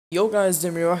Yo guys,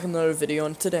 Dimmy back in another video,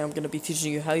 and today I'm going to be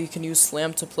teaching you how you can use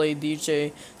Slam to play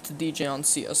DJ on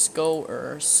CSGO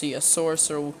or CS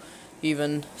Source or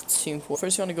even Team 4.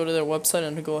 First you want to go to their website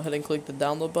and go ahead and click the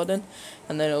download button,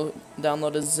 and then it'll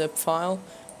download a zip file,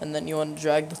 and then you want to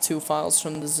drag the two files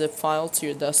from the zip file to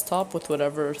your desktop with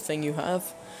whatever thing you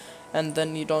have. And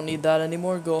then you don't need that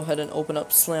anymore. Go ahead and open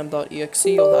up slam.exe.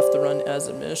 You'll have to run as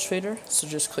administrator, so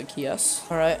just click yes.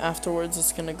 Alright, afterwards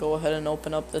it's going to go ahead and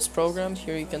open up this program.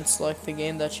 Here you can select the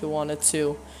game that you wanted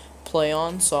to play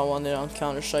on. So I wanted on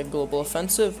Counter-Strike Global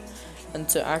Offensive. And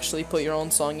to actually put your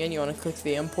own song in, you want to click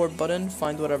the import button,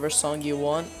 find whatever song you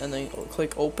want, and then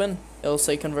click open. It'll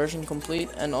say conversion complete,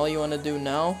 and all you want to do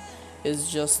now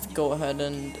is just go ahead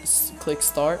and click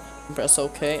start, press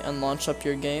OK, and launch up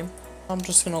your game. I'm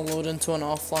just going to load into an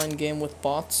offline game with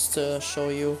bots to show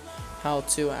you how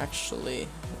to actually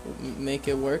make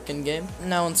it work in game.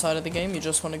 Now inside of the game, you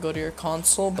just want to go to your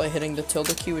console by hitting the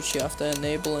tilde key, which you have to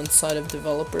enable inside of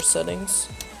developer settings,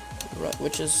 right,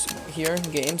 which is here,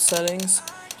 game settings.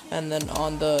 And then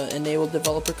on the enable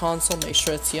developer console, make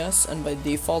sure it's yes, and by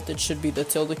default it should be the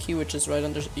tilde key, which is right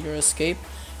under your escape.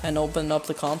 And open up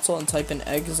the console and type in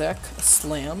exec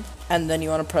slam, and then you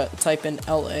want to type in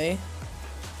LA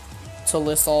to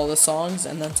list all the songs,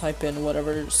 and then type in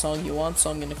whatever song you want. So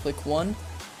I'm going to click 1,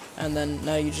 and then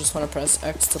now you just want to press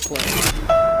X to play.